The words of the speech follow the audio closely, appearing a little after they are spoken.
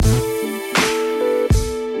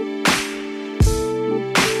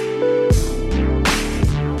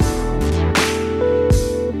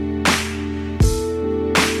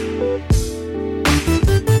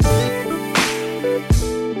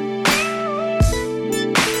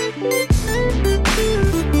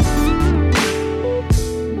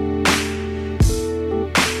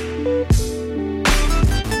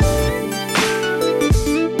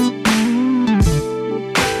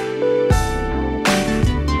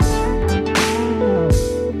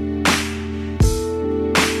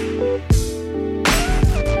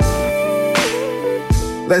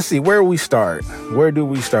let's see, where do we start?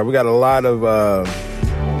 We got a lot of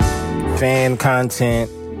fan content,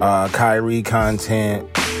 Kyrie content.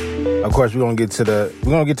 Of course, we're gonna get to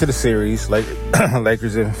the series, like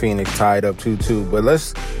Lakers and Phoenix tied up 2-2. But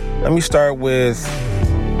let me start with.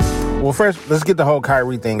 Well, first, let's get the whole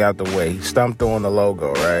Kyrie thing out the way. He stumped on the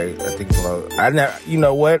logo, right? I think the logo. You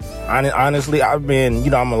know what? Honestly, I'm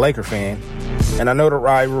a Laker fan, and I know the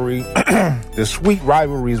rivalry, the sweet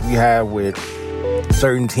rivalries we have with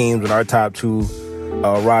certain teams, and our top two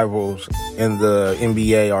rivals in the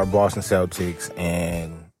NBA are Boston Celtics,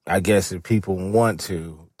 and I guess if people want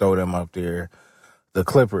to throw them up there, the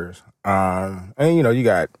Clippers. And you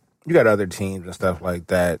got other teams and stuff like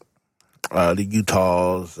that. The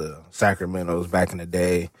Utahs, Sacramentos back in the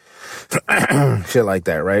day, shit like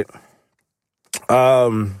that, right?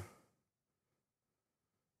 I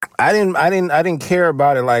didn't care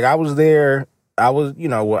about it. Like, I was there. I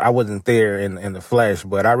wasn't there in the flesh,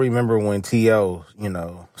 but I remember when T.O.,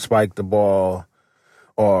 spiked the ball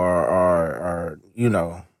or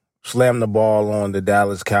slammed the ball on the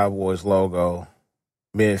Dallas Cowboys logo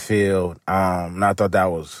midfield. And I thought that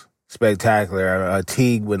was spectacular.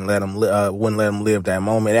 Teague wouldn't let him live that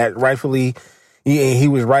moment. That rightfully, he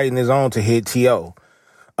was right in his own to hit T.O.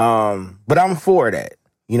 But I'm for that.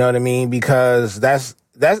 You know what I mean? Because that's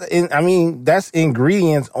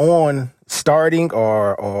ingredients on starting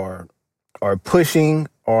or pushing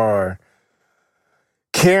or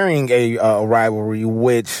carrying a rivalry,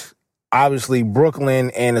 which obviously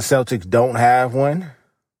Brooklyn and the Celtics don't have one.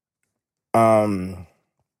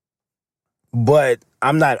 But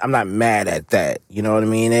I'm not mad at that. You know what I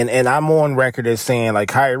mean? And I'm on record as saying, like,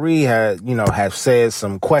 Kyrie has said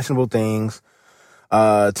some questionable things.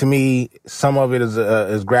 To me, some of it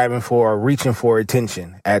is grabbing for or reaching for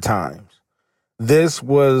attention at times. This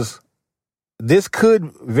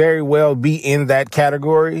could very well be in that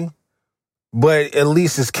category, but at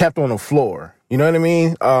least it's kept on the floor. You know what I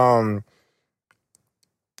mean?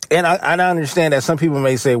 And I understand that some people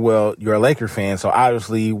may say, well, you're a Laker fan, so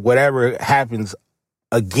obviously whatever happens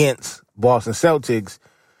against Boston Celtics,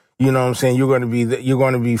 you know what I'm saying, you're going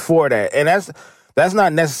to be for that. And that's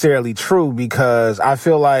not necessarily true, because I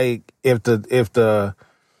feel like if the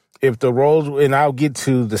roles, and I'll get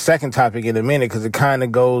to the second topic in a minute because it kind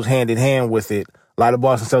of goes hand in hand with it. A lot of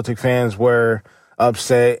Boston Celtic fans were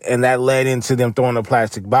upset, and that led into them throwing a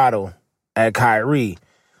plastic bottle at Kyrie.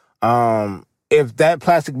 If that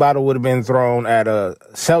plastic bottle would have been thrown at a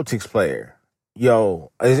Celtics player,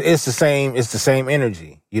 it's the same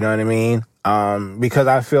energy. You know what I mean? Because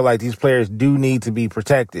I feel like these players do need to be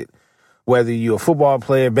protected. Whether you're a football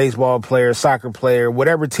player, baseball player, soccer player,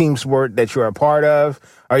 whatever team sport that you're a part of,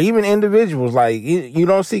 or even individuals, like you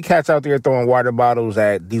don't see cats out there throwing water bottles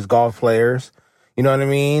at these golf players. You know what I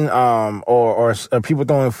mean? Or people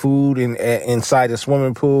throwing food inside the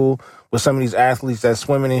swimming pool with some of these athletes that's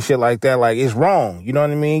swimming and shit like that. Like, it's wrong. You know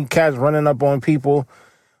what I mean? Cats running up on people,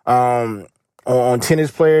 on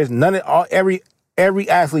tennis players. Every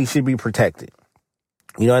athlete should be protected.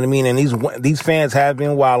 You know what I mean? And these fans have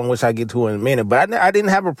been wild, which I get to in a minute. But I didn't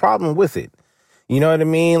have a problem with it. You know what I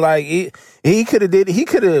mean? Like, he could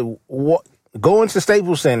have go into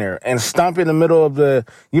Staples Center and stomp in the middle of the,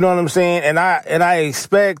 you know what I'm saying? And I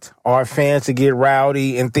expect our fans to get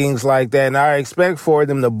rowdy and things like that. And I expect for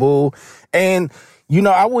them to boo. And,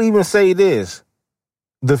 I will even say this.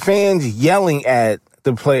 The fans yelling at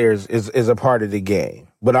the players is a part of the game.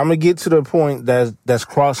 But I'm going to get to the point that's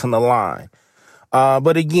crossing the line.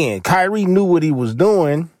 But again, Kyrie knew what he was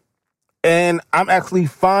doing, and I'm actually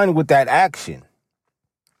fine with that action.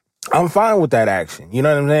 I'm fine with that action. You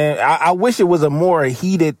know what I'm saying? I wish it was a more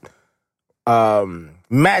heated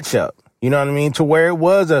matchup. You know what I mean? To where it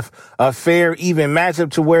was a fair, even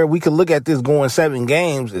matchup to where we could look at this going 7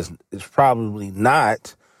 games. It's probably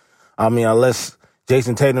not. I mean, unless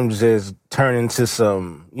Jason Tatum just turn into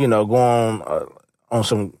some, go on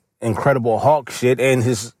some Incredible Hulk shit, and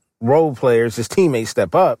his role players, his teammates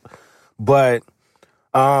step up. But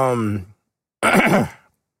I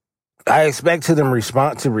expect them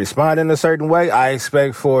to respond in a certain way. I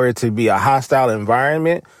expect for it to be a hostile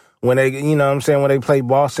environment when they, when they play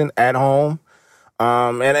Boston at home.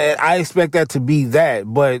 And I expect that to be that.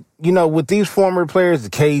 But, with these former players,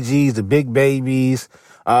 the KGs, the big babies,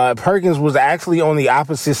 Perkins was actually on the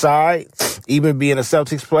opposite side, even being a former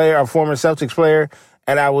Celtics player.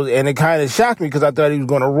 And it kind of shocked me because I thought he was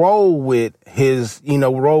going to roll with his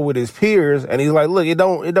peers. And he's like, look, it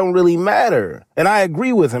don't really matter. And I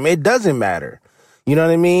agree with him. It doesn't matter. You know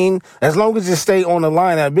what I mean? As long as you stay on the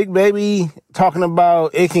line. Now, Big Baby talking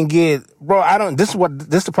about it can get, bro, this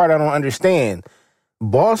is the part I don't understand.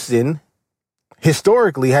 Boston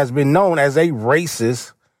historically has been known as a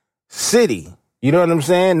racist city. You know what I'm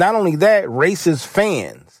saying? Not only that, racist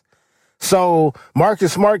fans. So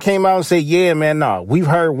Marcus Smart came out and said, yeah, man, no, we've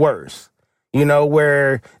heard worse. You know,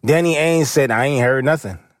 where Danny Ainge said, I ain't heard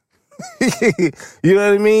nothing. You know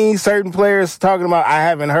what I mean? Certain players talking about, I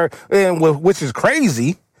haven't heard, and which is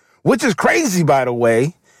crazy, by the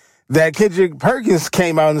way, that Kendrick Perkins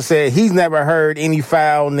came out and said he's never heard any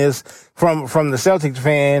foulness from the Celtics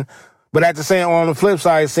fan, but at the same, on the flip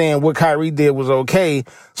side, saying what Kyrie did was okay.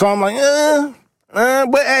 So I'm like,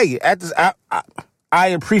 but hey, I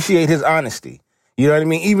appreciate his honesty. You know what I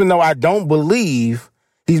mean? Even though I don't believe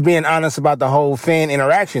he's being honest about the whole fan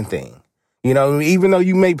interaction thing. You know, even though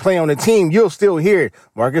you may play on the team, you'll still hear it.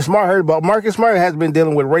 Marcus Smart has been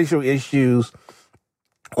dealing with racial issues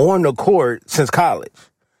on the court since college.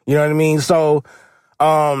 You know what I mean? So,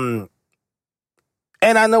 and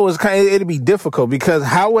I know it'd be difficult because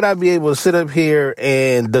how would I be able to sit up here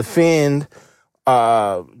and defend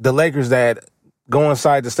the Lakers that go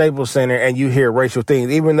inside the Staples Center and you hear racial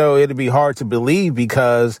things, even though it'd be hard to believe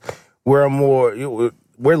because we're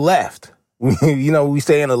left. You know, we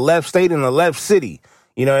stay in a left state, in a left city.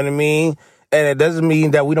 You know what I mean? And it doesn't mean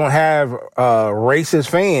that we don't have racist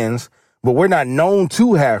fans, but we're not known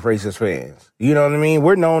to have racist fans. You know what I mean?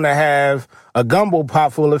 We're known to have a gumbo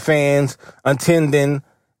pot full of fans attending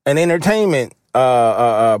an entertainment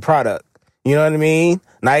product. You know what I mean?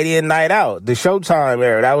 Night in, night out. The Showtime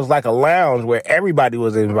era, that was like a lounge where everybody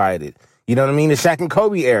was invited. You know what I mean? The Shaq and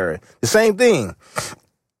Kobe era, the same thing.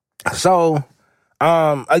 So,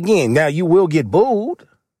 again, now you will get booed.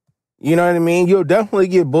 You know what I mean? You'll definitely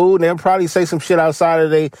get booed. They'll probably say some shit outside of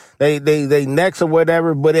they necks or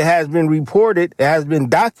whatever, but it has been reported, it has been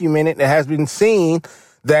documented, it has been seen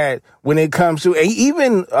that when it comes to,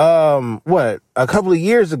 even, a couple of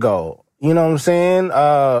years ago, you know what I'm saying?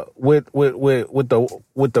 With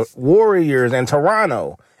the Warriors and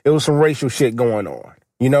Toronto, it was some racial shit going on.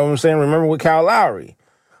 You know what I'm saying? Remember with Kyle Lowry.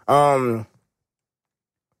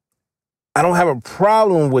 I don't have a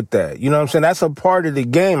problem with that. You know what I'm saying? That's a part of the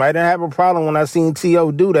game. I didn't have a problem when I seen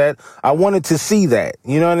T.O. do that. I wanted to see that.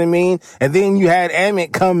 You know what I mean? And then you had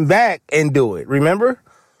Emmett come back and do it. Remember?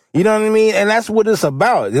 You know what I mean? And that's what it's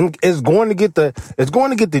about. It's going to get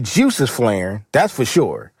the juices flaring. That's for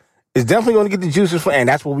sure. It's definitely going to get the juices flaring. And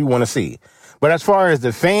that's what we want to see. But as far as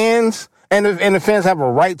the fans, and the fans have a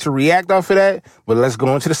right to react off of that. But let's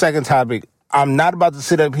go into the second topic. I'm not about to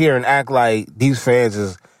sit up here and act like these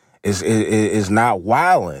fans is not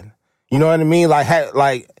wilding. You know what I mean?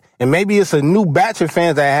 And maybe it's a new batch of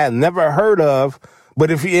fans that I had never heard of. But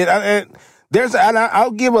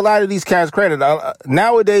I'll give a lot of these cats credit.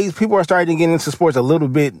 Nowadays, people are starting to get into sports a little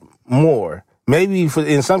bit more. Maybe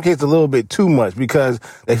in some cases a little bit too much because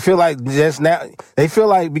they feel like because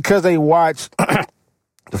they watch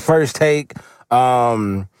the First Take,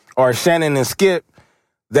 or Shannon and Skip,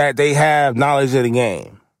 that they have knowledge of the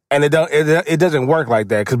game. And it doesn't work like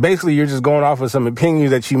that because basically you're just going off of some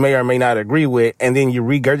opinions that you may or may not agree with, and then you're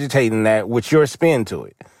regurgitating that with your spin to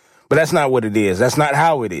it. But that's not what it is. That's not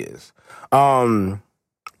how it is. Y'all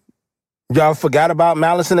forgot about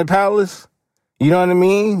Malice in the Palace? You know what I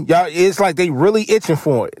mean? Y'all, it's like they really itching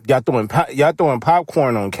for it. Y'all throwing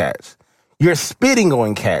popcorn on cats. You're spitting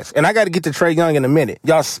on cats. And I got to get to Trae Young in a minute.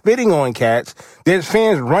 Y'all spitting on cats. There's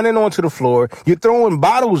fans running onto the floor. You're throwing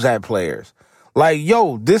bottles at players. Like,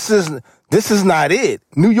 yo, this is not it.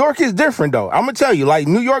 New York is different though. I'm gonna tell you, like,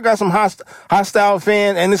 New York got some hostile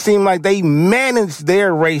fans, and it seemed like they managed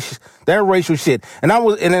their racial shit. And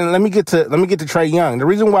then let me get to Trae Young. The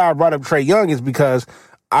reason why I brought up Trae Young is because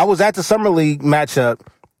I was at the Summer League matchup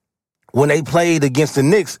when they played against the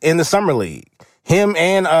Knicks in the Summer League. Him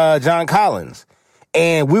and John Collins.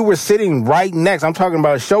 And we were sitting right next. I'm talking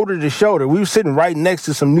about shoulder to shoulder. We were sitting right next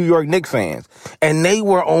to some New York Knicks fans, and they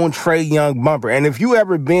were on Trae Young bumper. And if you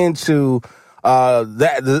ever been to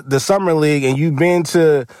the Summer League and you've been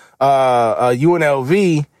to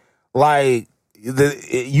UNLV, like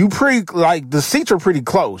the seats are pretty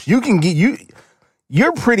close.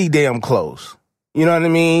 You're pretty damn close. You know what I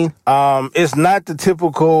mean? It's not the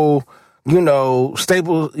typical,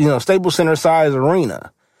 Staples Center size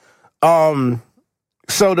arena.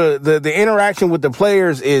 So the interaction with the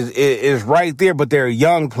players is right there, but they're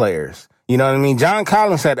young players. You know what I mean? John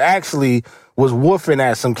Collins actually was woofing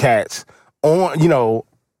at some cats on,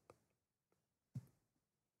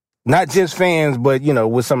 not just fans, but,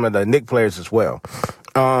 with some of the Knicks players as well.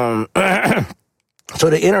 So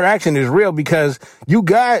the interaction is real because you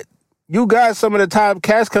got some of the top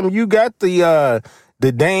cats coming. You got the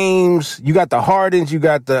Dames, you got the Hardens, you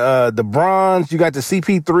got the Bronze, you got the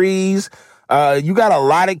CP3s. You got a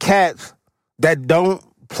lot of cats that don't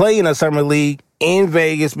play in a summer league in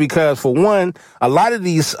Vegas because, for one, a lot of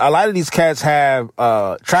these cats have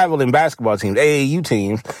traveling basketball teams, AAU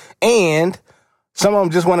teams, and some of them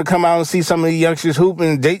just want to come out and see some of the youngsters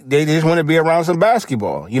hooping. They just want to be around some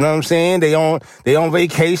basketball. You know what I'm saying? They on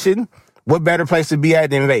vacation. What better place to be at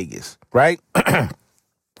than Vegas, right?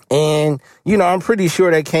 And, you know, I'm pretty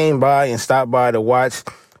sure they came by and stopped by to watch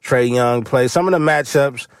Trae Young play. Some of the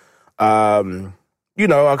matchups, you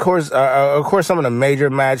know, of course, some of the major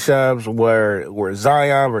matchups were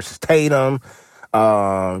Zion versus Tatum.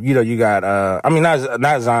 You know, you got,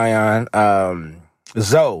 not Zion,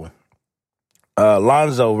 Zoe.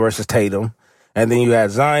 Lonzo versus Tatum, and then you had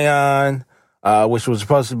Zion, which was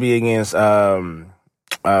supposed to be against the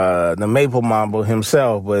Maple Mambo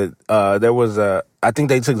himself, but there was I think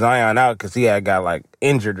they took Zion out because he had got like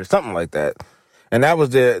injured or something like that, and that was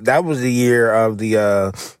the year of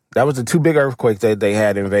that was the two big earthquakes that they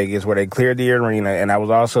had in Vegas where they cleared the arena, and that was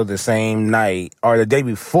also the same night or the day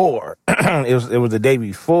before. it was the day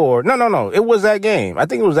before. No, it was that game. I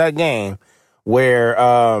think it was that game where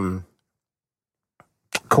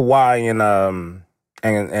Kawhi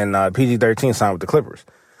and PG-13 signed with the Clippers.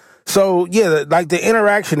 So yeah, like the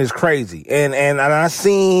interaction is crazy, and I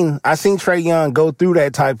seen Trae Young go through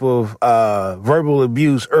that type of verbal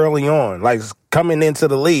abuse early on, like coming into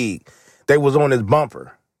the league. They was on his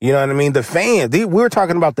bumper. You know what I mean? The fans. We were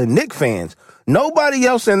talking about the Knicks fans. Nobody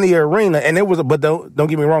else in the arena, and but don't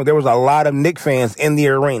get me wrong, there was a lot of Knicks fans in the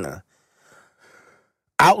arena.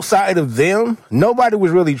 Outside of them, nobody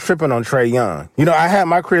was really tripping on Trae Young. You know, I had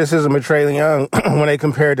my criticism of Trae Young when they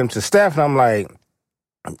compared him to Steph, and I'm like,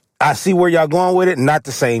 I see where y'all going with it. Not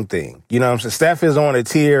the same thing. You know what I'm saying? Steph is on a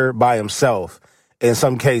tier by himself in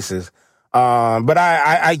some cases. But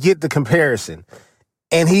I get the comparison.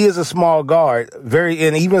 And he is a small guard,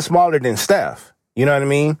 and even smaller than Steph. You know what I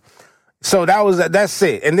mean? So that's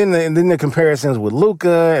it. And then the comparisons with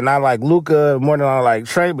Luka, and I like Luka more than I like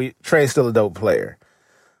Trae, but Trae's still a dope player.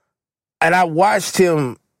 And I watched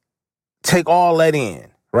him take all that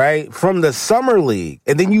in, right? From the summer league.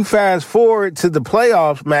 And then you fast forward to the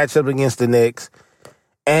playoffs matchup against the Knicks,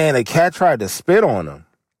 and a cat tried to spit on him.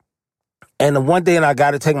 And the one thing I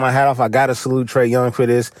got to take my hat off, I got to salute Trae Young for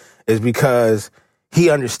this, is because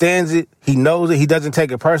he understands it. He knows it. He doesn't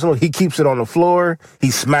take it personal. He keeps it on the floor.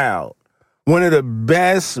 He smiled. One of the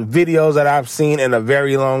best videos that I've seen in a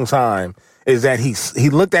very long time is that he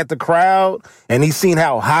looked at the crowd and he seen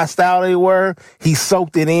how hostile they were. He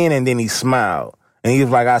soaked it in and then he smiled. And he was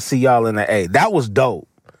like, I see y'all in the A. That was dope.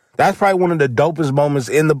 That's probably one of the dopest moments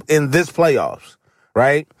in this playoffs,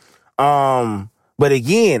 right? But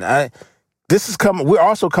again, we're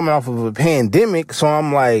also coming off of a pandemic, so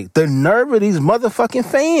I'm like, the nerve of these motherfucking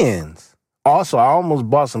fans. Also, I almost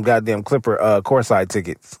bought some goddamn Clipper courtside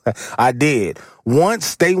tickets. I did.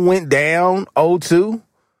 Once they went down 0-2,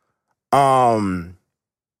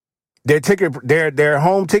 their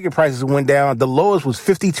home ticket prices went down. The lowest was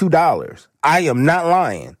 $52. I am not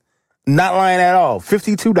lying. Not lying at all.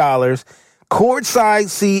 $52.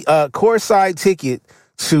 Courtside ticket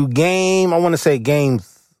to game, I want to say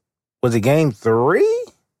was it game 3?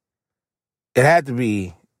 It had to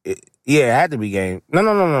be. It had to be game.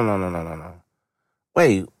 No.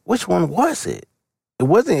 Wait, which one was it? It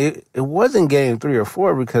wasn't game 3 or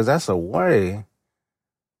 4 because that's away.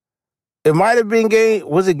 It might have been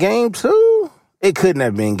was it game 2? It couldn't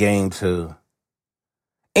have been game 2.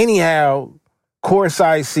 Anyhow,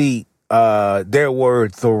 courtside seat, there were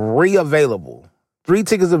 3 available. 3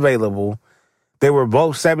 tickets available. They were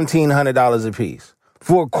both $1,700 a piece.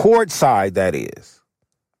 For courtside, that is.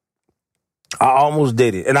 I almost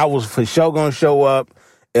did it. And I was for sure gonna show up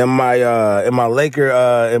in my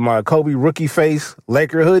Kobe rookie face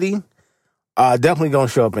Laker hoodie. Definitely gonna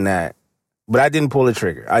show up in that. But I didn't pull the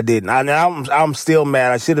trigger. I didn't. I'm still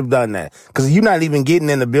mad. I should have done that. Because you're not even getting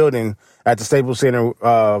in the building at the Staples Center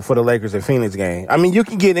for the Lakers and Phoenix game. I mean, you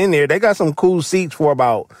can get in there. They got some cool seats for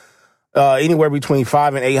about anywhere between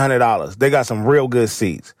 $500 and $800. They got some real good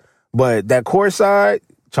seats. But that courtside,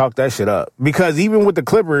 chalk that shit up. Because even with the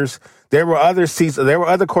Clippers, there were other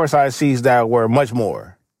courtside seats that were much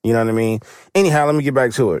more. You know what I mean? Anyhow, let me get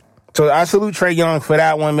back to it. So I salute Trae Young for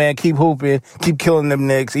that one, man. Keep hooping. Keep killing them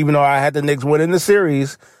Knicks. Even though I had the Knicks winning the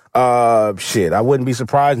series, I wouldn't be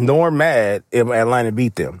surprised nor mad if Atlanta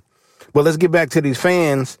beat them. But let's get back to these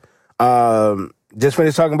fans. Just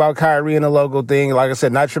finished talking about Kyrie and the logo thing. Like I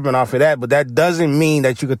said, not tripping off of that, but that doesn't mean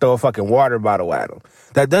that you could throw a fucking water bottle at him.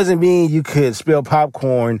 That doesn't mean you could spill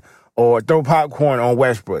popcorn or throw popcorn on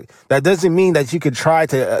Westbrook. That doesn't mean that you could try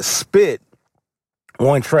to spit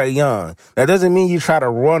on Trae Young. That doesn't mean you try to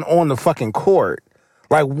run on the fucking court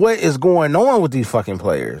Like, what is going on with these fucking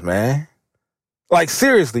players, man? Like,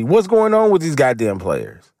 seriously, what's going on with these goddamn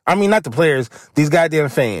players? I mean, not the players, these goddamn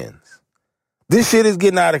fans. This shit is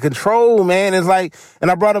getting out of control, man. It's like,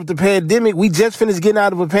 and I brought up the pandemic. We just finished getting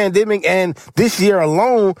out of a pandemic, and this year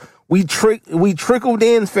alone, we trickled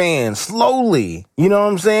in fans slowly. You know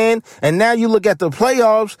what I'm saying? And now you look at the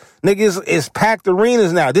playoffs, niggas, it's packed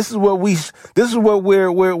arenas now. This is what we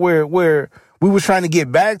was trying to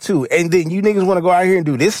get back to. And then you niggas want to go out here and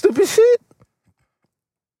do this stupid shit?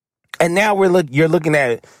 And now you're looking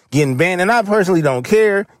at getting banned, and I personally don't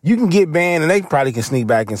care. You can get banned, and they probably can sneak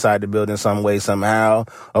back inside the building some way, somehow,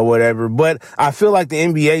 or whatever. But I feel like the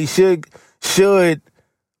NBA should.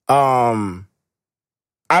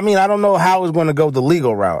 I mean, I don't know how it's going to go the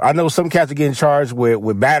legal route. I know some cats are getting charged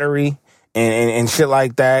with battery and shit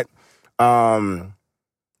like that.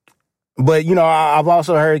 But, you know, I've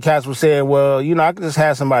also heard cats were saying, well, you know, I can just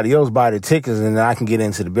have somebody else buy the tickets and then I can get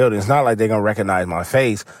into the building. It's not like they're going to recognize my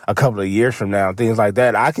face a couple of years from now, things like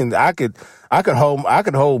that. I could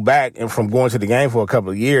hold back and from going to the game for a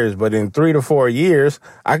couple of years, but in 3 to 4 years,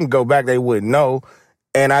 I can go back. They wouldn't know.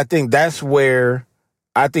 And I think that's where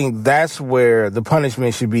the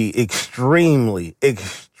punishment should be extremely,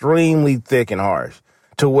 extremely thick and harsh.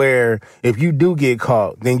 To where if you do get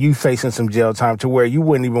caught, then you facing some jail time to where you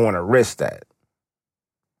wouldn't even want to risk that.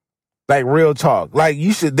 Like, real talk. Like,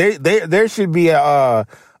 you should, there should be a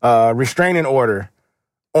restraining order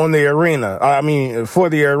on the arena.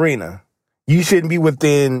 For the arena. You shouldn't be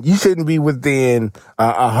within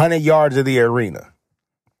 100 yards of the arena.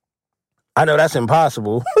 I know that's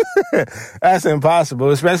impossible. That's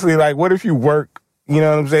impossible. Especially, like, what if you work? You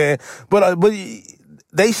know what I'm saying? But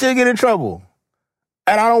they should get in trouble.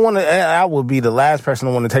 And I would be the last person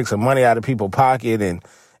to want to take some money out of people's pocket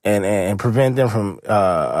and prevent them from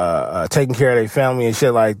taking care of their family and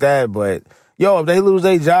shit like that. But, yo, if they lose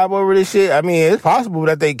their job over this shit, I mean, it's possible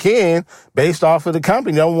that they can based off of the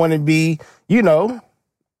company. They don't want to be, you know,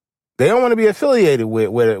 they don't want to be affiliated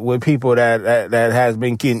with people that has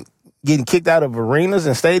been getting kicked out of arenas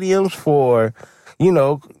and stadiums for, you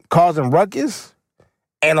know, causing ruckus.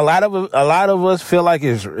 And a lot of us feel like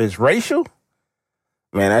it's racial.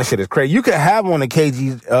 Man, that shit is crazy. You could have on a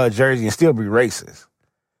KG jersey and still be racist.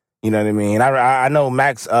 You know what I mean? I know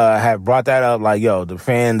Max had brought that up, like, yo, the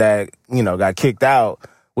fan that, you know, got kicked out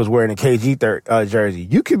was wearing a KG jersey.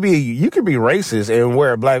 You could be racist and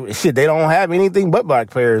wear a black shit. They don't have anything but black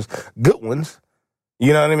players, good ones.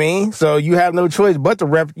 You know what I mean? So you have no choice but to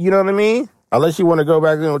rep. You know what I mean? Unless you want to go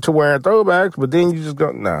back to wearing throwbacks, but then you just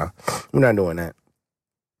go, nah, we're not doing that.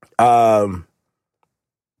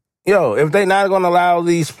 Yo, if they're not going to allow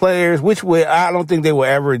these players, which I don't think they will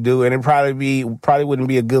ever do, and it probably wouldn't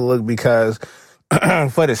be a good look because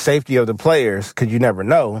for the safety of the players, because you never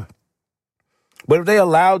know. But if they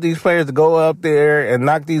allow these players to go up there and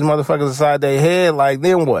knock these motherfuckers aside their head, like,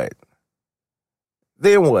 then what?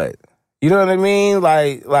 Then what? You know what I mean?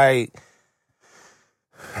 Like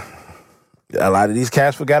a lot of these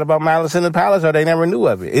cats forgot about Malice in the Palace, or they never knew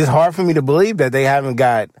of it. It's hard for me to believe that they haven't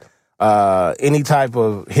got any type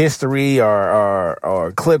of history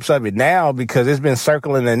or clips of it now, because it's been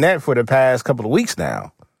circling the net for the past couple of weeks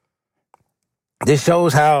now. This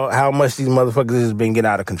shows how much these motherfuckers has been getting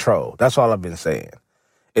out of control. That's all I've been saying,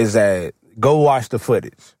 is that go watch the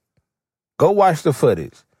footage. Go watch the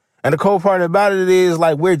footage. And the cool part about it is,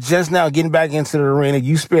 like, we're just now getting back into the arena.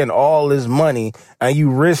 You spend all this money and you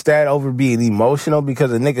risk that over being emotional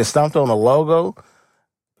because a nigga stumped on a logo.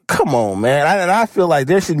 Come on, man. I feel like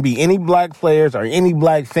there shouldn't be any black players or any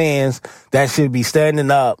black fans that should be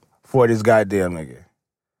standing up for this goddamn nigga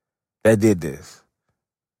that did this.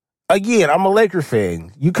 Again, I'm a Laker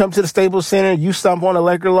fan. You come to the Staples Center, you stump on a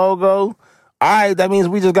Laker logo, all right, that means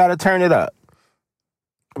we just got to turn it up.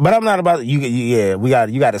 But I'm not about you. Yeah,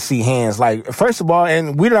 you got to see hands. Like, first of all,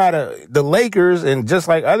 and we're not the Lakers, and just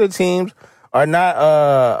like other teams are not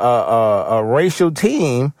a racial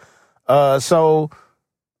team. So,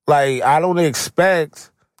 like, I don't expect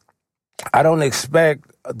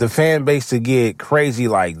the fan base to get crazy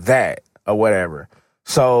like that or whatever.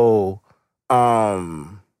 So,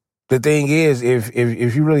 the thing is,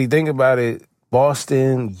 if you really think about it,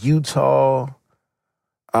 Boston, Utah,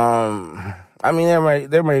 I mean,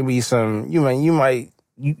 there may be some,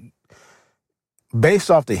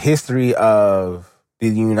 based off the history of the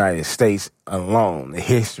United States alone, the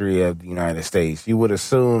history of the United States, you would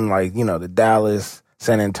assume, like, you know, the Dallas,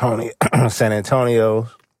 San Antonio,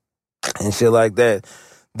 and shit like that.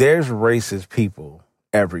 There's racist people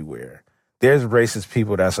everywhere. There's racist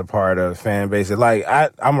people that's a part of fan bases. Like,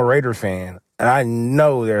 I'm a Raider fan, and I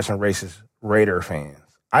know there are some racist Raider fans.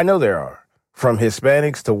 I know there are. from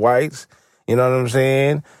Hispanics to whites. You know what I'm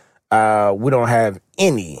saying? We don't have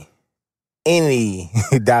any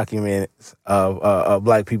documents of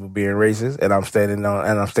black people being racist, and I'm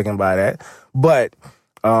sticking by that. But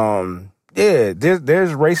yeah,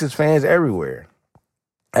 there's racist fans everywhere,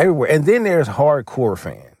 and then there's hardcore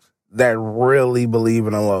fans that really believe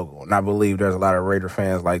in a logo. And I believe there's a lot of Raider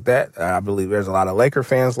fans like that. I believe there's a lot of Laker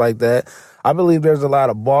fans like that. I believe there's a lot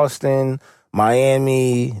of Boston,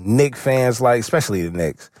 Miami, Knicks fans, like, especially the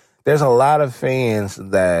Knicks. There's a lot of fans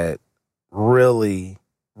that really,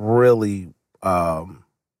 really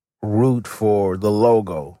root for the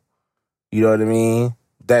logo. You know what I mean?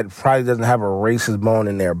 That probably doesn't have a racist bone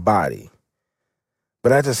in their body.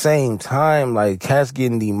 But at the same time, like, cats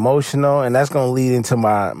getting emotional, and that's going to lead into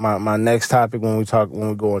my next topic when we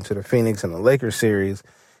go into the Phoenix and the Lakers series,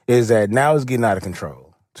 is that now it's getting out of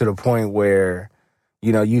control to the point where,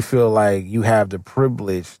 you know, you feel like you have the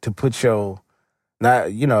privilege to put not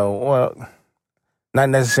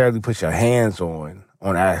necessarily put your hands on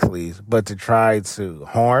athletes, but to try to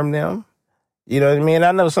harm them. You know what I mean?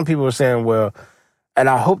 I know some people are saying, well, and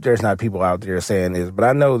I hope there's not people out there saying this, but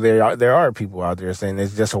I know there are people out there saying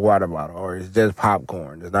it's just a water bottle or it's just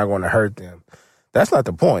popcorn. It's not going to hurt them. That's not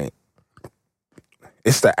the point.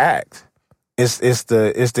 It's the act. It's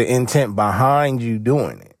the intent behind you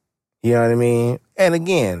doing it. You know what I mean? And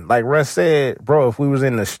again, like Russ said, bro, if we was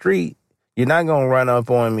in the street, you're not going to run up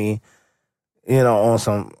on me, you know, on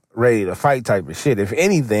some ready to fight type of shit. If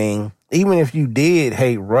anything, even if you did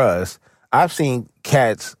hate Russ, I've seen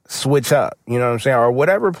cats switch up, you know what I'm saying? Or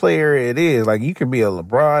whatever player it is. Like, you could be a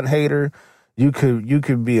LeBron hater, you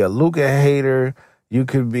could be a Luka hater, you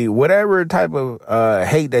could be whatever type of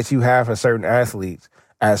hate that you have for certain athletes.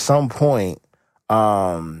 At some point,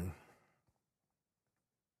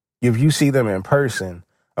 if you see them in person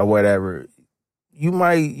or whatever, you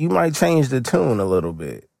might change the tune a little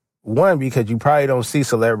bit. One, because you probably don't see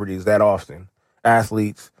celebrities that often,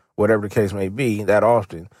 athletes, whatever the case may be, that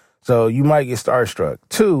often. So you might get starstruck.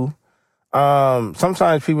 Two,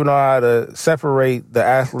 sometimes people know how to separate the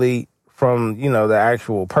athlete from, you know, the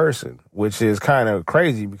actual person, which is kind of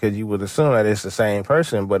crazy because you would assume that it's the same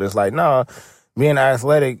person, but it's like, no, being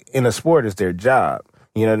athletic in a sport is their job.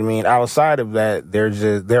 You know what I mean? Outside of that,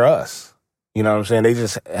 they're us. You know what I'm saying? They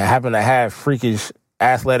just happen to have freakish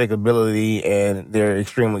athletic ability and they're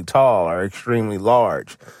extremely tall or extremely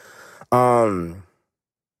large.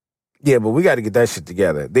 Yeah, but we got to get that shit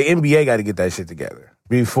together. The NBA got to get that shit together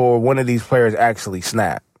before one of these players actually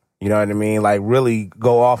snap. You know what I mean? Like, really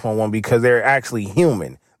go off on one because they're actually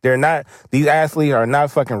human. They're not, these athletes are not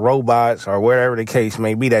fucking robots or whatever the case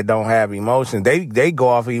may be that don't have emotions. They go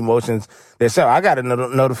off of emotions themselves. I got a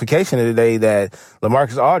notification today that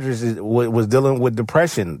LaMarcus Aldridge was dealing with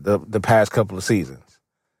depression the past couple of seasons.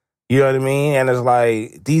 You know what I mean? And it's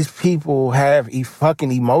like, these people have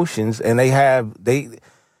fucking emotions and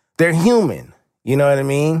they're human. You know what I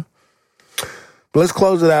mean? But let's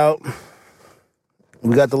close it out.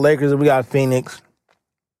 We got the Lakers and we got Phoenix.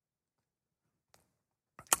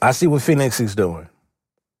 I see what Phoenix is doing.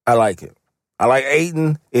 I like it. I like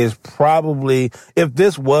Ayton is probably, if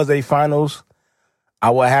this was a finals,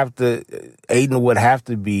 Ayton would have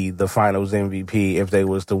to be the finals MVP if they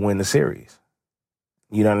was to win the series.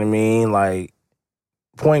 You know what I mean? Like,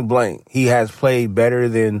 point blank, he has played better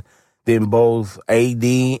than both AD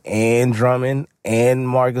and Drummond and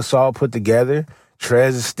Marc Gasol put together. Trez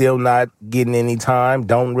is still not getting any time.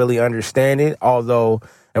 Don't really understand it. Although,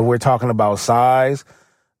 if we're talking about size,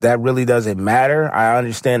 that really doesn't matter. I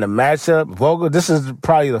understand the matchup. Vogel, this is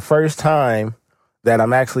probably the first time that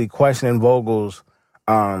I'm actually questioning Vogel's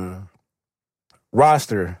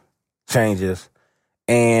roster changes.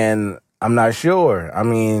 And I'm not sure. I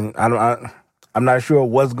mean, I'm not sure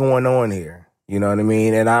what's going on here. You know what I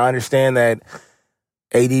mean? And I understand that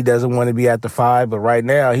AD doesn't want to be at the 5, but right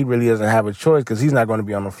now he really doesn't have a choice because he's not going to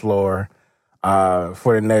be on the floor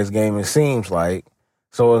for the next game, it seems like.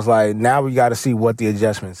 So it's like, now we got to see what the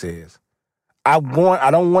adjustments is. I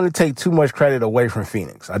don't want to take too much credit away from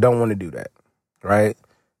Phoenix. I don't want to do that, right?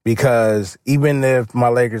 Because even if my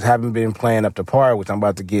Lakers haven't been playing up to par, which I'm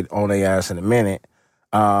about to get on their ass in a minute,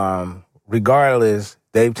 regardless,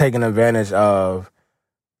 they've taken advantage of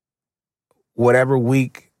whatever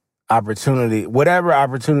opportunities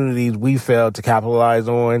we failed to capitalize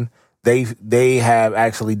on, they have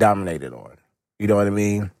actually dominated on. You know what I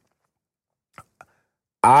mean?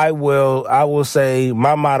 I will say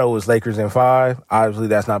my motto is Lakers in 5. Obviously,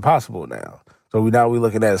 that's not possible now. So we're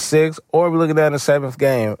looking at 6, or we're looking at a 7th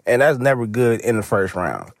game, and that's never good in the first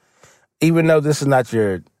round. Even though this is not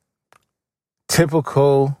your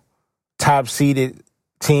typical top-seeded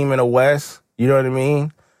team in the West, You know what I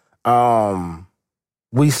mean?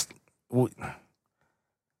 We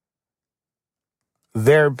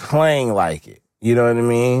they're playing like it. You know what I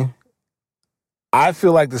mean? I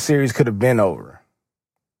feel like the series could have been over,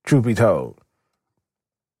 truth be told.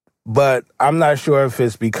 But I'm not sure if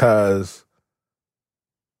it's because,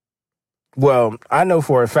 well, I know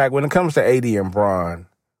for a fact when it comes to AD and Bron,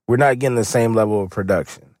 we're not getting the same level of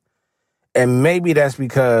production. And maybe that's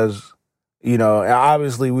because, you know,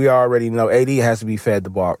 obviously we already know AD has to be fed the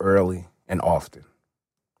ball early and often.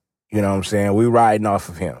 You know what I'm saying? We riding off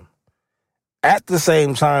of him. At the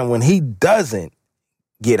same time, when he doesn't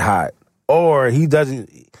get hot or he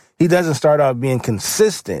doesn't start off being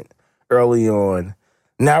consistent early on,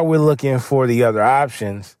 now we're looking for the other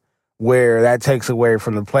options where that takes away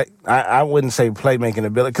from the play. I wouldn't say playmaking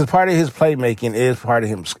ability, because part of his playmaking is part of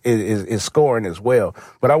him is scoring as well.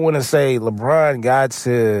 But I want to say LeBron got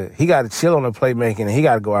to chill on the playmaking and he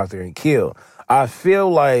got to go out there and kill. I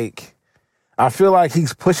feel like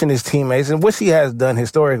he's pushing his teammates, and which he has done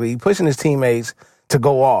historically, he's pushing his teammates to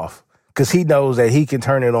go off because he knows that he can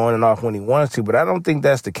turn it on and off when he wants to. But I don't think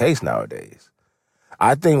that's the case nowadays.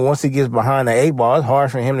 I think once he gets behind the 8-ball, it's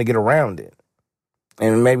hard for him to get around it.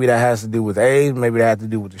 And maybe that has to do with age. Maybe that has to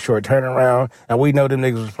do with the short turnaround. And we know them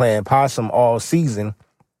niggas was playing possum all season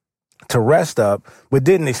to rest up, but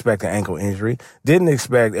didn't expect an ankle injury. Didn't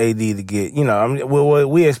expect AD to get, you know, I mean,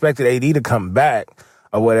 we expected AD to come back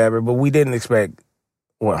or whatever, but we didn't expect,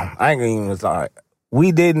 well, I ain't even thought,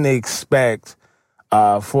 we didn't expect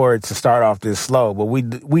for it to start off this slow, but we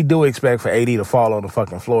do expect for AD to fall on the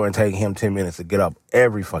fucking floor and take him 10 minutes to get up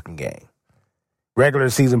every fucking game. Regular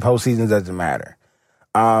season, postseason, doesn't matter.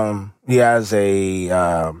 He has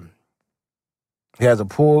a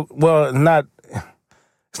pull, well,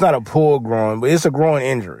 it's not a pull growing, but it's a growing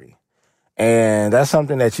injury. And that's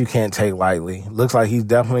something that you can't take lightly. Looks like he's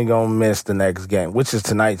definitely going to miss the next game, which is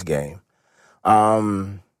tonight's game.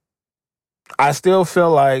 I still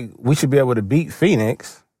feel like we should be able to beat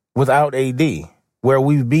Phoenix without AD, where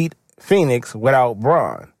we beat Phoenix without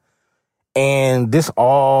Bron. And this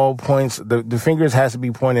all points, the fingers has to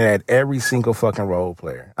be pointed at every single fucking role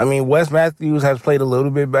player. I mean, Wes Matthews has played a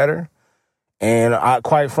little bit better. And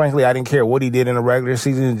quite frankly, I didn't care what he did in the regular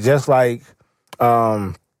season, just like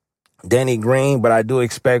Danny Green, but I do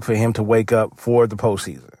expect for him to wake up for the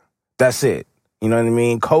postseason. That's it. You know what I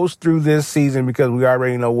mean? Coast through this season because we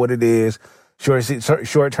already know what it is. Short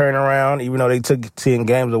turnaround, even though they took 10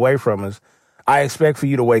 games away from us. I expect for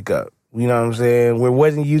you to wake up. You know what I'm saying? We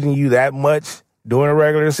wasn't using you that much during the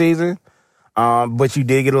regular season, but you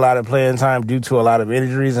did get a lot of playing time due to a lot of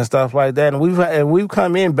injuries and stuff like that. And we've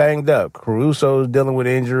come in banged up. Caruso's dealing with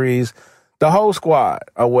injuries. The whole squad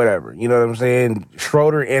or whatever. You know what I'm saying?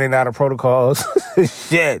 Schroeder in and out of protocols.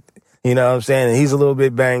 Shit. You know what I'm saying? And he's a little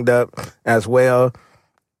bit banged up as well.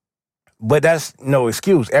 But that's no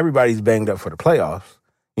excuse. Everybody's banged up for the playoffs.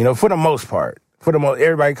 You know, for the most part.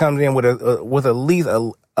 Everybody comes in with at least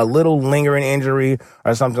a little lingering injury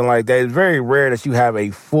or something like that. It's very rare that you have a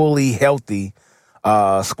fully healthy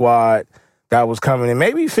squad that was coming in.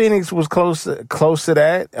 Maybe Phoenix was close to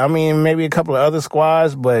that. I mean, maybe a couple of other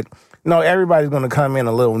squads, but no, everybody's going to come in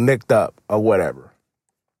a little nicked up or whatever.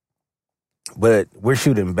 But we're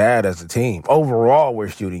shooting bad as a team. Overall, we're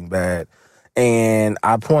shooting bad. And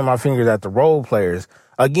I point my fingers at the role players.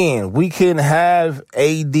 Again, we can have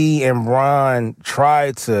AD and Bron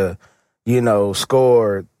try to, you know,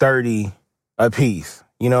 score 30 apiece,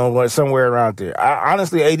 you know, somewhere around there.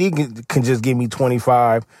 Honestly, AD can just give me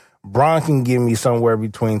 25. Bron can give me somewhere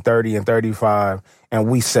between 30 and 35, and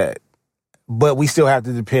we set. But we still have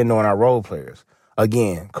to depend on our role players.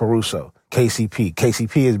 Again, Caruso, KCP.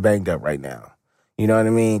 KCP is banged up right now. You know what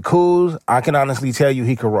I mean? Kuz, I can honestly tell you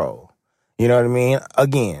he can roll. You know what I mean?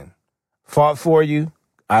 Again, fought for you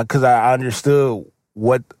because I understood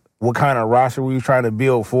what kind of roster we were trying to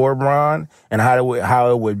build for Bron and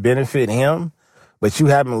how it would benefit him. But you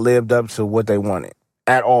haven't lived up to what they wanted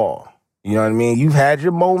at all. You know what I mean? You've had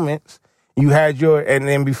your moments. And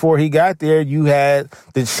then before he got there, you had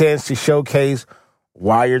the chance to showcase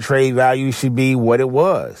why your trade value should be what it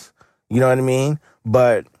was. You know what I mean?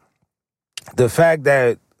 But the fact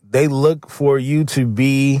that they look for you to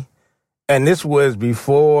be, and this was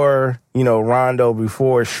before, you know, Rondo,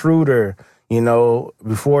 before Schroeder, you know,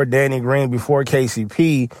 before Danny Green, before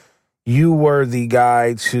KCP, you were the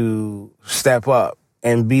guy to step up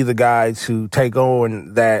and be the guy to take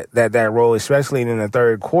on that role, especially in the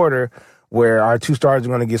third quarter where our two stars are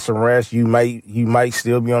going to get some rest. You might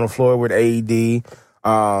still be on the floor with AD.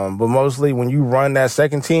 But mostly when you run that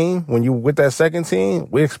second team, when you with that second team,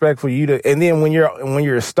 we expect for you to, and then when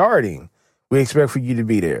you're starting, we expect for you to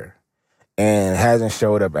be there. and hasn't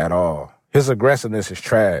showed up at all. His aggressiveness is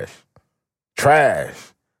trash. Trash.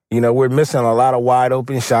 We're missing a lot of wide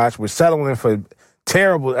open shots. We're settling for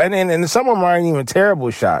terrible, and some of them aren't even terrible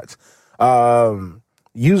shots.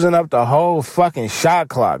 Using up the whole fucking shot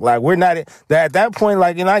clock. Like, we're not at that point.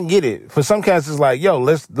 Like, and I get it. For some cats, it's like, yo,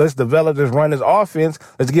 let's develop this, run this offense.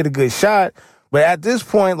 Let's get a good shot. But at this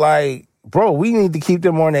point, like, bro, we need to keep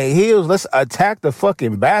them on their heels. Let's attack the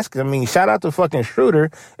fucking basket. I mean, shout out to fucking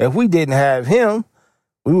Schroeder. If we didn't have him,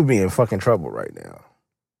 we would be in fucking trouble right now.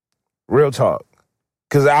 Real talk.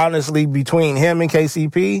 Because honestly, between him and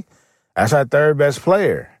KCP, that's our third best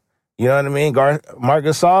player. You know what I mean? Marc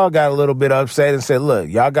Gasol got a little bit upset and said, look,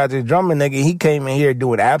 y'all got this Drummond nigga. He came in here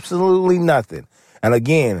doing absolutely nothing. And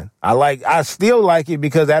again, I still like it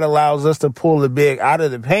because that allows us to pull the big out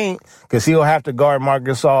of the paint because he'll have to guard Marc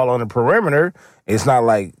Gasol on the perimeter. It's not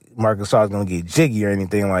like Marc Gasol is going to get jiggy or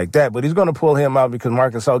anything like that, but he's going to pull him out because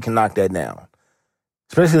Marc Gasol can knock that down.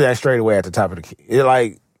 Especially that straightaway at the top of the key.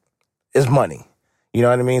 It's money. You know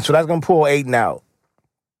what I mean? So that's going to pull Ayton out.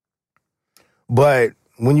 But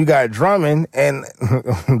when you got Drummond and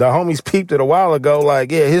the homies peeped it a while ago,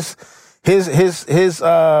 like, yeah, his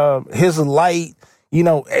light,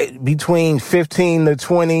 between 15 to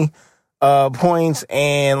 20 points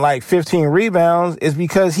and like 15 rebounds is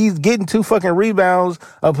because he's getting 2 fucking rebounds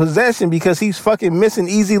a possession because he's fucking missing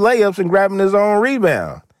easy layups and grabbing his own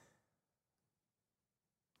rebound.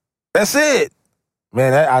 That's it.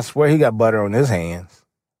 Man, I swear he got butter on his hands.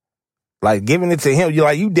 Like, giving it to him,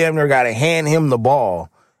 you damn near got to hand him the ball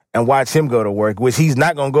and watch him go to work, which he's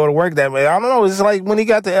not going to go to work that way. I don't know. It's like when he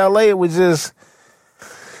got to L.A., it was just...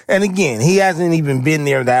 And again, he hasn't even been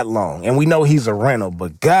there that long. And we know he's a rental.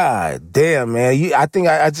 But God damn, man, I think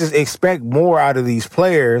I just expect more out of these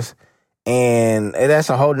players. And that's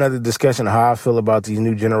a whole nother discussion of how I feel about these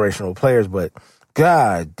new generational players. But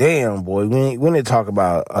God damn, boy, when they talk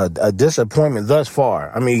about a disappointment thus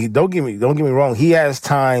far, I mean, don't get me wrong. He has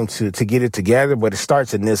time to get it together, but it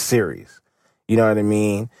starts in this series. You know what I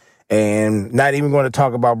mean? And not even going to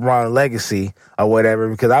talk about Bron's legacy or whatever,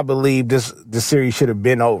 because I believe this series should have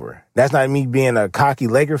been over. That's not me being a cocky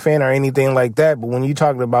Laker fan or anything like that. But when you're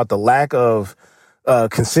talking about the lack of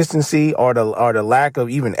consistency or the lack of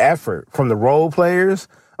even effort from the role players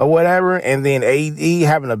or whatever, and then AD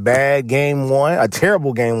having a bad game one, a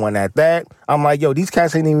terrible game one at that, I'm like, yo, these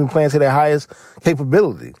cats ain't even playing to their highest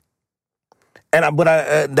capability.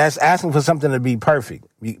 But that's asking for something to be perfect,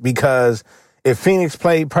 because if Phoenix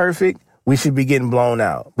played perfect, we should be getting blown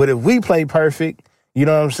out. But if we play perfect, you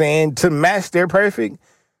know what I'm saying, to match their perfect,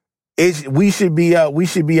 we should be up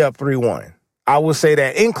 3-1. I would say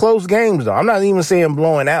that in close games, though. I'm not even saying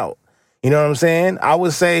blowing out. You know what I'm saying? I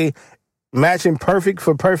would say matching perfect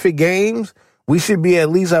for perfect games, we should be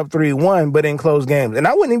at least up 3-1, but in close games. And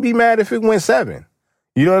I wouldn't even be mad if it went 7.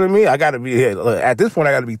 You know what I mean? I got to be here. Look, at this point,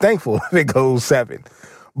 I got to be thankful if it goes 7.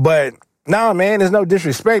 But nah, man, there's no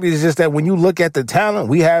disrespect. It's just that when you look at the talent,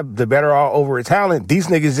 we have the better all over talent. These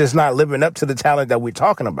niggas just not living up to the talent that we're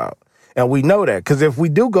talking about. And we know that. Because if they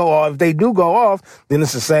do go off, then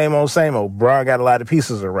it's the same old. Bron got a lot of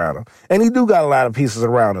pieces around him. And he do got a lot of pieces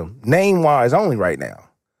around him. Name-wise only right now.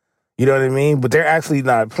 You know what I mean? But they're actually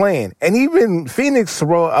not playing. And even Phoenix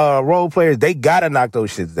role players, they got to knock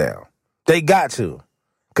those shits down. They got to.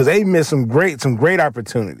 Because they missed some great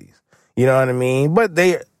opportunities. You know what I mean? But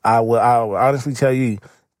I'll honestly tell you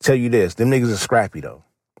this. Them niggas are scrappy, though.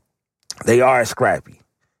 They are scrappy.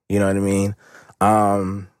 You know what I mean?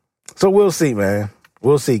 So we'll see, man.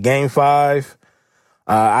 We'll see. Game 5,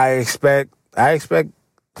 I expect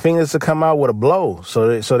Phoenix to come out with a blow so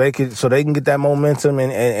they can get that momentum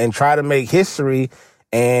and try to make history.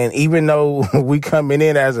 And even though we coming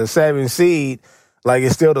in as a 7 seed, like,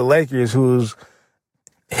 it's still the Lakers who's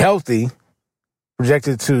healthy,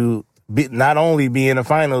 projected to not only be in the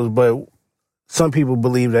finals, but some people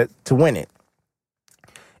believe that to win it.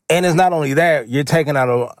 And it's not only that, you're taking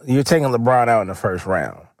LeBron out in the first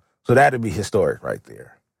round. So that'd be historic right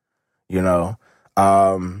there. You know?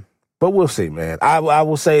 But we'll see, man. I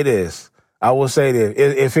will say this.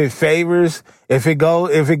 If it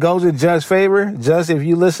goes in Judge's favor, Judge, if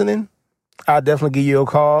you listening, I'll definitely give you a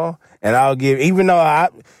call. And I'll give, even though I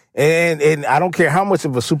don't care how much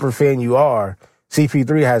of a super fan you are,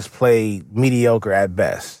 CP3 has played mediocre at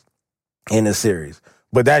best in the series.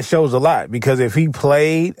 But that shows a lot, because if he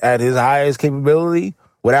played at his highest capability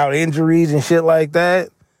without injuries and shit like that,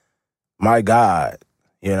 my God,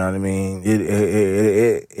 you know what I mean?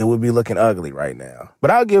 It would be looking ugly right now.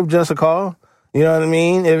 But I'll give Just a call. You know what I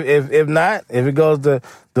mean? If not, if it goes the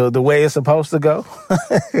way it's supposed to go,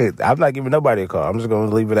 I'm not giving nobody a call. I'm just going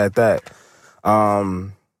to leave it at that.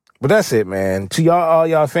 But that's it, man. To y'all, all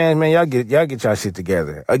y'all fans, man, y'all get y'all shit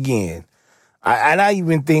together. Again, I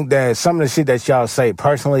even think that some of the shit that y'all say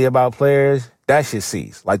personally about players, that shit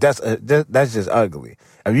cease. Like that's just ugly.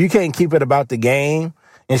 If you can't keep it about the game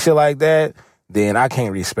and shit like that, then I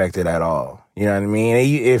can't respect it at all. You know what I mean?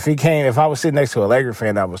 If I was sitting next to a Laker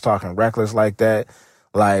fan that was talking reckless like that,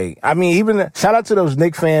 like, I mean, even shout out to those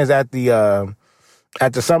Knicks fans at the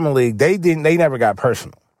Summer League. They never got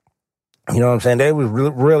personal. You know what I'm saying? They was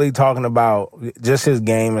really talking about just his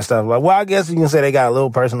game and stuff. Like, well, I guess you can say they got a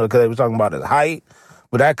little personal because they was talking about his height,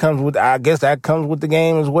 but I guess that comes with the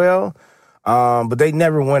game as well. But they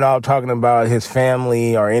never went out talking about his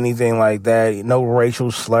family or anything like that. No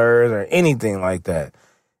racial slurs or anything like that.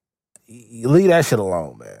 Leave that shit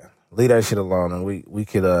alone, man. Leave that shit alone, and we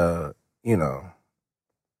could,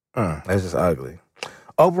 that's just ugly.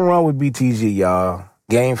 Open run with BTG, y'all.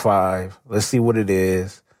 Game 5. Let's see what it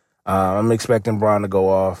is. I'm expecting Bron to go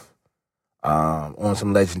off on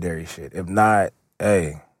some legendary shit. If not,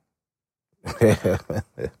 hey.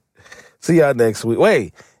 See y'all next week.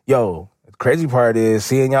 Wait, yo, the crazy part is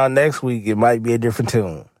seeing y'all next week, it might be a different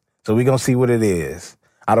tune. So we're going to see what it is.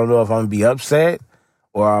 I don't know if I'm going to be upset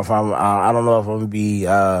or if I don't know if I'm going to be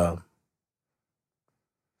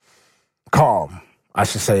calm. I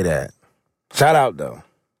should say that. Shout out, though.